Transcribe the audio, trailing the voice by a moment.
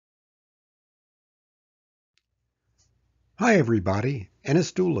Hi everybody,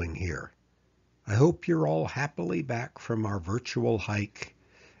 Ennis Duling here. I hope you're all happily back from our virtual hike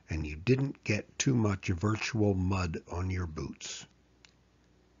and you didn't get too much virtual mud on your boots.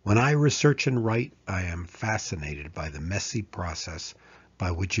 When I research and write, I am fascinated by the messy process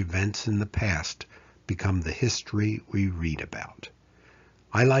by which events in the past become the history we read about.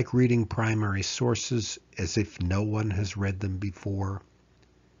 I like reading primary sources as if no one has read them before,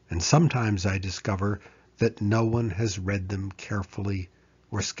 and sometimes I discover that no one has read them carefully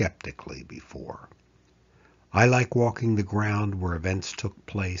or skeptically before. I like walking the ground where events took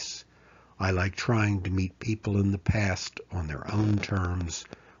place. I like trying to meet people in the past on their own terms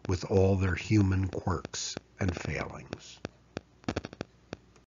with all their human quirks and failings.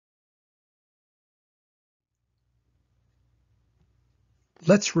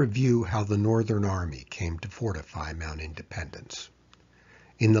 Let's review how the Northern Army came to fortify Mount Independence.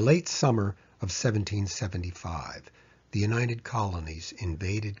 In the late summer of 1775, the United Colonies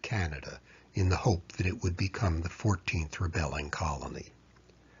invaded Canada in the hope that it would become the 14th rebelling colony.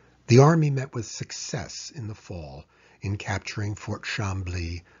 The Army met with success in the fall in capturing Fort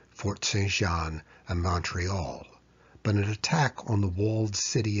Chambly, Fort Saint-Jean, and Montreal, but an attack on the walled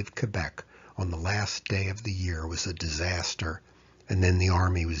city of Quebec on the last day of the year was a disaster, and then the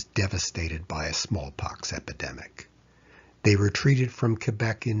Army was devastated by a smallpox epidemic. They retreated from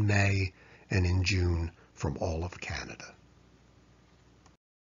Quebec in May and in June from all of Canada.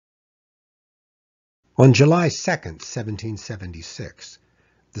 On July 2, 1776,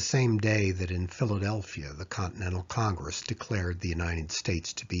 the same day that in Philadelphia the Continental Congress declared the United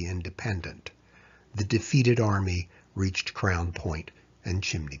States to be independent, the defeated Army reached Crown Point and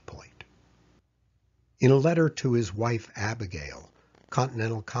Chimney Point. In a letter to his wife Abigail,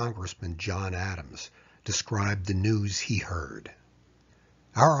 Continental Congressman John Adams described the news he heard.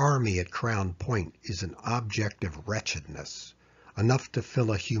 Our army at Crown Point is an object of wretchedness, enough to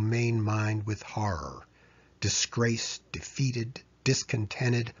fill a humane mind with horror, disgraced, defeated,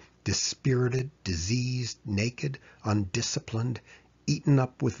 discontented, dispirited, diseased, naked, undisciplined, eaten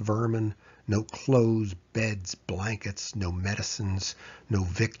up with vermin, no clothes, beds, blankets, no medicines, no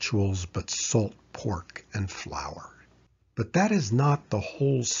victuals but salt pork and flour. But that is not the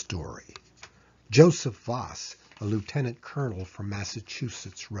whole story. Joseph Voss, a lieutenant colonel from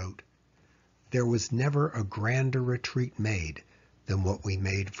Massachusetts, wrote, "There was never a grander retreat made than what we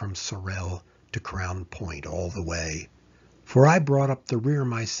made from Sorel to Crown Point all the way. For I brought up the rear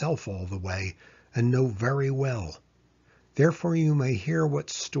myself all the way, and know very well. Therefore you may hear what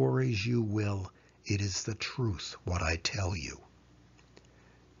stories you will. It is the truth what I tell you."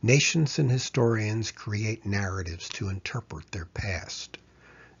 Nations and historians create narratives to interpret their past.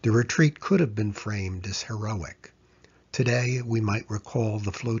 The retreat could have been framed as heroic. Today, we might recall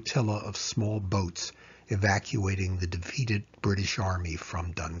the flotilla of small boats evacuating the defeated British Army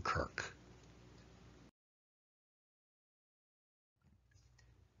from Dunkirk.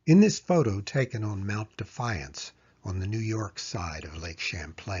 In this photo taken on Mount Defiance on the New York side of Lake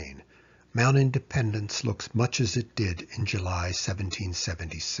Champlain, Mount Independence looks much as it did in July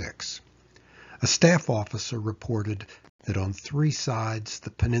 1776. A staff officer reported that on three sides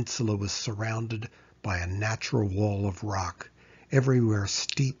the peninsula was surrounded by a natural wall of rock, everywhere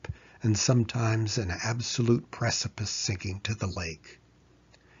steep and sometimes an absolute precipice sinking to the lake.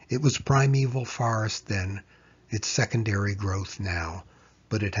 It was primeval forest then, its secondary growth now,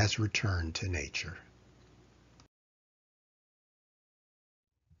 but it has returned to nature.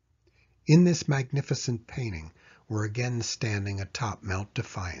 In this magnificent painting, we're again standing atop Mount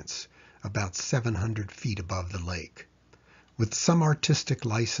Defiance, about 700 feet above the lake. With some artistic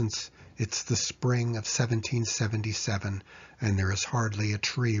license, it's the spring of 1777, and there is hardly a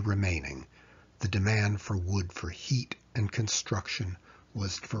tree remaining. The demand for wood for heat and construction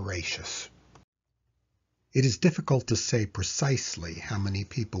was voracious. It is difficult to say precisely how many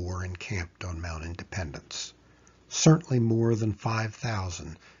people were encamped on Mount Independence. Certainly more than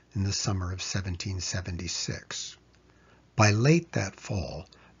 5,000 in the summer of 1776. By late that fall,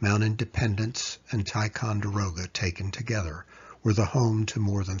 Mount Independence and Ticonderoga taken together were the home to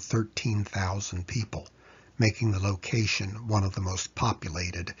more than 13,000 people, making the location one of the most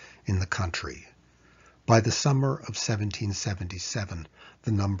populated in the country. By the summer of 1777,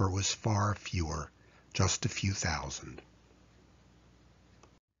 the number was far fewer, just a few thousand.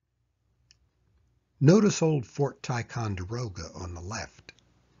 Notice old Fort Ticonderoga on the left.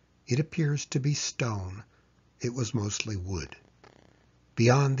 It appears to be stone. It was mostly wood.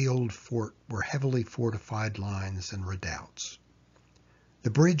 Beyond the old fort were heavily fortified lines and redoubts.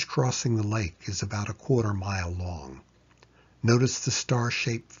 The bridge crossing the lake is about a quarter-mile long. Notice the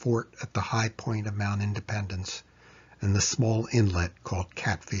star-shaped fort at the high point of Mount Independence, and the small inlet called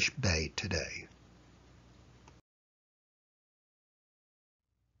Catfish Bay today.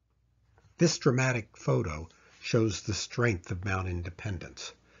 This dramatic photo shows the strength of Mount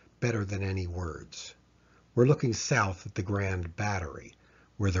Independence, better than any words. We're looking south at the Grand Battery,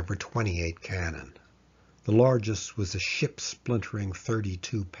 where there were 28 cannon. The largest was a ship-splintering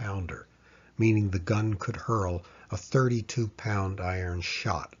 32-pounder, meaning the gun could hurl a 32-pound iron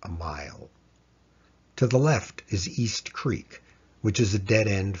shot a mile. To the left is East Creek, which is a dead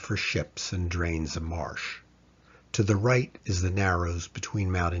end for ships and drains a marsh. To the right is the narrows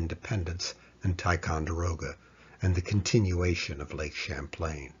between Mount Independence and Ticonderoga, and the continuation of Lake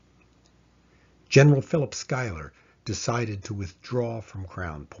Champlain. General Philip Schuyler decided to withdraw from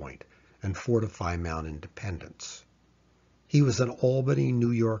Crown Point and fortify Mount Independence. He was an Albany, New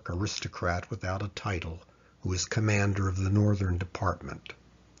York aristocrat without a title who was commander of the Northern Department.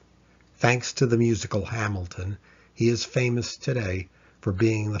 Thanks to the musical Hamilton, he is famous today for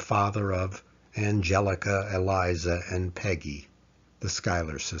being the father of Angelica, Eliza, and Peggy, the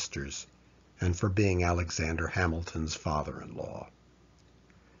Schuyler sisters, and for being Alexander Hamilton's father-in-law.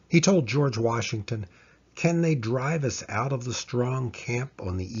 He told George Washington, "Can they drive us out of the strong camp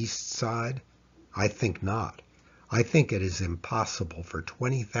on the east side? I think not. I think it is impossible for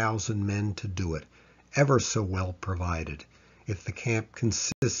 20,000 men to do it, ever so well provided, if the camp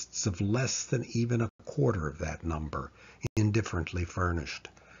consists of less than even a quarter of that number, indifferently furnished.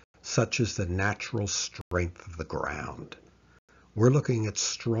 Such is the natural strength of the ground." We're looking at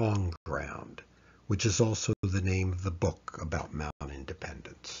strong ground, which is also the name of the book about Mount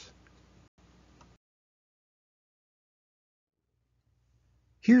Independence.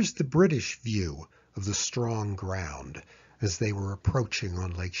 Here's the British view of the strong ground as they were approaching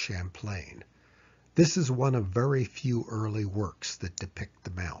on Lake Champlain. This is one of very few early works that depict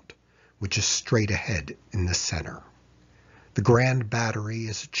the mount, which is straight ahead in the center. The Grand Battery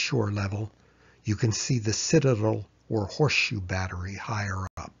is at shore level. You can see the Citadel or Horseshoe Battery higher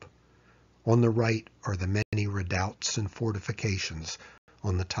up. On the right are the many redoubts and fortifications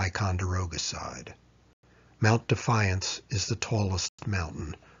on the Ticonderoga side. Mount Defiance is the tallest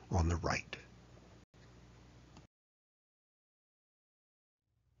mountain on the right.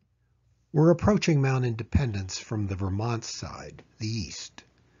 We're approaching Mount Independence from the Vermont side, the east.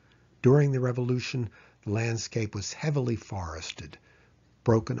 During the Revolution, the landscape was heavily forested,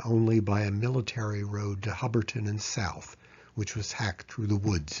 broken only by a military road to Hubbardton and south, which was hacked through the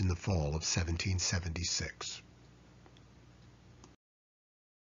woods in the fall of 1776.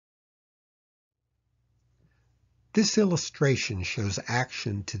 This illustration shows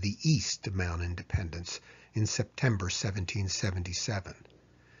action to the east of Mount Independence in September 1777.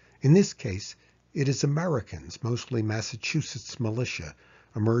 In this case, it is Americans, mostly Massachusetts militia,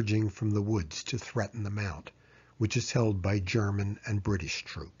 emerging from the woods to threaten the mount, which is held by German and British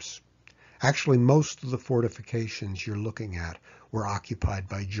troops. Actually, most of the fortifications you're looking at were occupied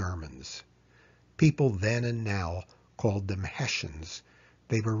by Germans. People then and now called them Hessians.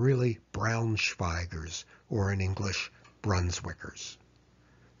 They were really Braunschweigers, or in English, Brunswickers.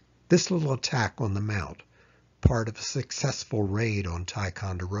 This little attack on the mount, part of a successful raid on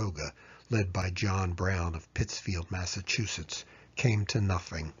Ticonderoga, led by John Brown of Pittsfield, Massachusetts, came to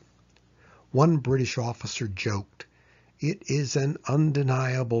nothing. One British officer joked, "It is an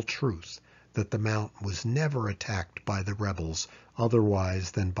undeniable truth that the mount was never attacked by the rebels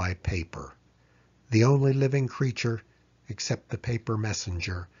otherwise than by paper. The only living creature, except the paper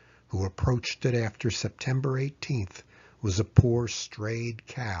messenger, who approached it after September 18th was a poor strayed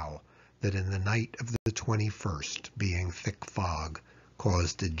cow that in the night of the 21st, being thick fog,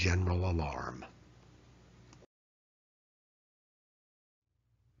 caused a general alarm."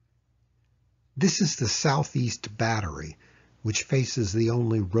 This is the southeast battery, which faces the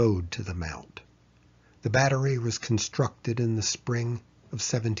only road to the mount. The battery was constructed in the spring of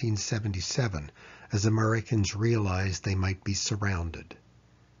 1777 as Americans realized they might be surrounded.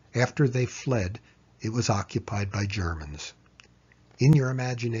 After they fled, it was occupied by Germans. In your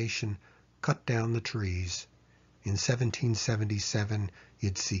imagination, cut down the trees. In 1777,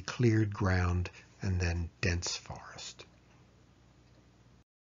 you'd see cleared ground and then dense forest.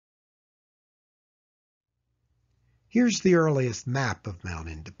 Here's the earliest map of Mount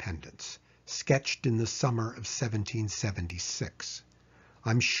Independence, sketched in the summer of 1776.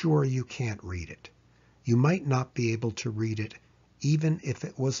 I'm sure you can't read it. You might not be able to read it even if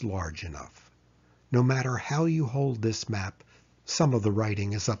it was large enough. No matter how you hold this map, some of the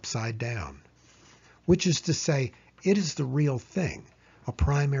writing is upside down. Which is to say, it is the real thing, a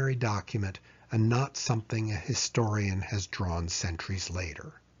primary document, and not something a historian has drawn centuries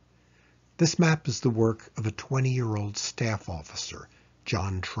later. This map is the work of a 20-year-old staff officer,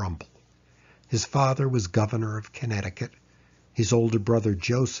 John Trumbull. His father was governor of Connecticut. His older brother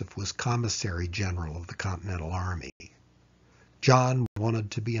Joseph was commissary general of the Continental Army. John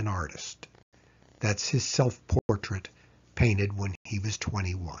wanted to be an artist. That's his self-portrait, painted when he was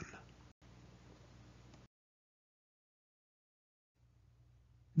 21.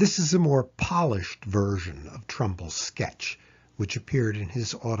 This is a more polished version of Trumbull's sketch, which appeared in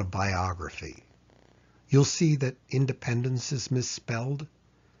his autobiography. You'll see that independence is misspelled.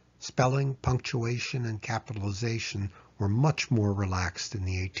 Spelling, punctuation, and capitalization were much more relaxed in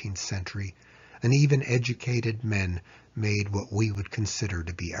the 18th century, and even educated men made what we would consider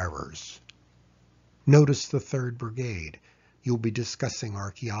to be errors. Notice the 3rd Brigade. You'll be discussing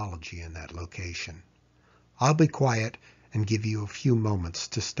archaeology in that location. I'll be quiet and give you a few moments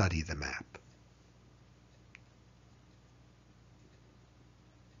to study the map.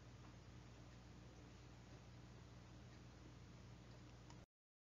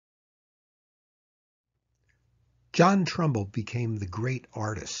 John Trumbull became the great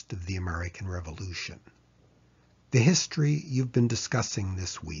artist of the American Revolution. The history you've been discussing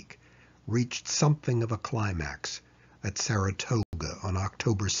this week reached something of a climax at Saratoga on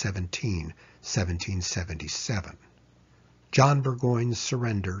October 17, 1777. John Burgoyne's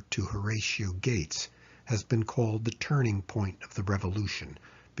surrender to Horatio Gates has been called the turning point of the Revolution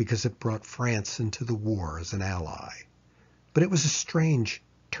because it brought France into the war as an ally. But it was a strange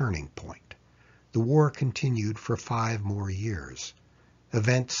turning point. The war continued for 5 more years.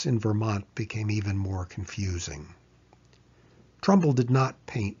 Events in Vermont became even more confusing. Trumbull did not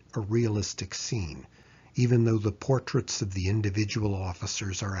paint a realistic scene, even though the portraits of the individual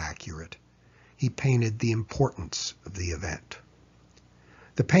officers are accurate. He painted the importance of the event.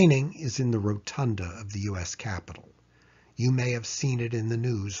 The painting is in the rotunda of the U.S. Capitol. You may have seen it in the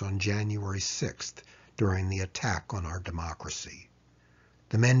news on January 6th during the attack on our democracy.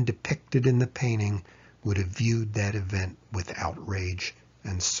 The men depicted in the painting would have viewed that event with outrage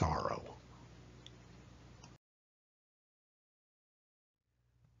and sorrow.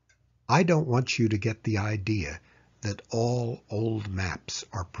 I don't want you to get the idea that all old maps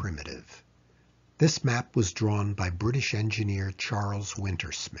are primitive. This map was drawn by British engineer Charles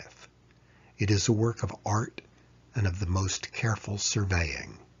Wintersmith. It is a work of art and of the most careful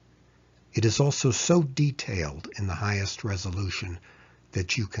surveying. It is also so detailed in the highest resolution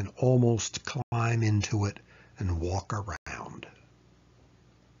that you can almost climb into it and walk around.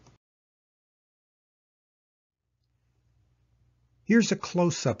 Here's a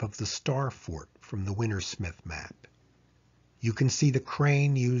close-up of the Star Fort from the Wintersmith map. You can see the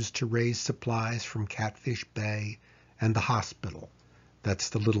crane used to raise supplies from Catfish Bay and the hospital. That's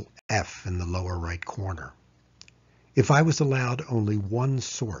the little F in the lower right corner. If I was allowed only one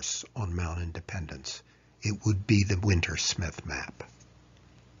source on Mount Independence, it would be the Wintersmith map.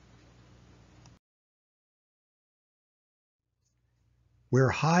 We're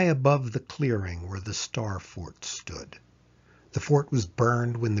high above the clearing where the Star Fort stood. The fort was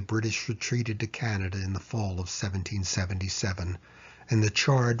burned when the British retreated to Canada in the fall of 1777, and the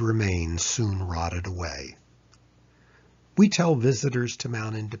charred remains soon rotted away. We tell visitors to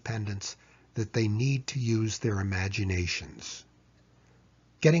Mount Independence that they need to use their imaginations.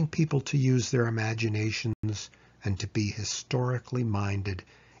 Getting people to use their imaginations and to be historically minded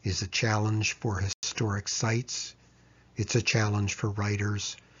is a challenge for historic sites, it's a challenge for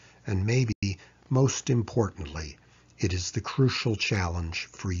writers, and maybe, most importantly, it is the crucial challenge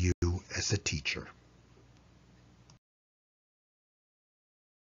for you as a teacher.